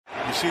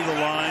You see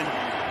the line.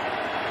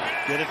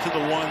 Get it to the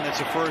one. That's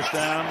a first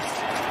down.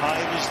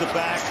 Hyde is the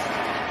back.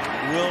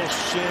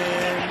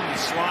 Wilson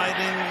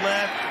sliding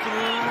left,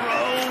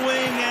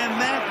 throwing,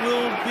 and that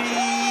will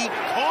be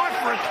caught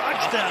for a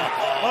touchdown.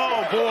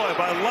 Oh, boy,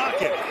 by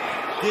Lockett.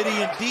 Did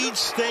he indeed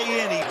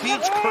stay in? He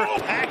beats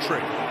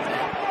Kirkpatrick.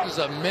 There's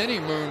a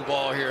mini moon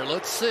ball here.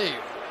 Let's see.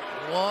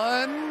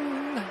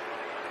 1,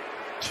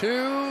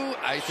 2.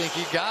 I think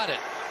he got it.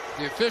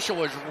 The official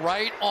was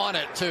right on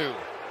it, too.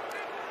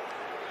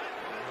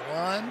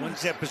 1.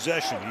 Wins that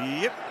possession.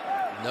 Yep.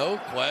 No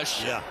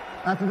question. Yeah.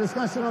 After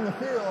discussion on the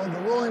field,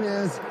 the ruling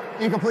is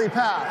incomplete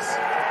pass.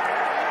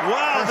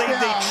 Wow, they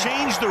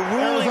changed the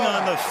ruling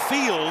on the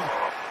field,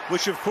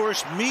 which of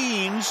course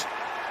means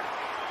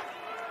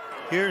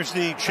here's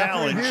the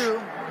challenge. After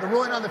review, the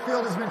ruling on the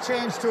field has been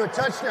changed to a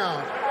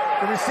touchdown.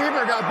 The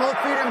receiver got both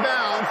feet in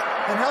bounds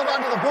and held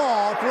onto the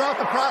ball throughout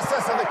the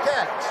process of the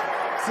catch.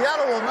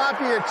 Seattle will not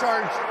be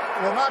charged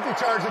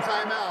a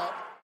timeout.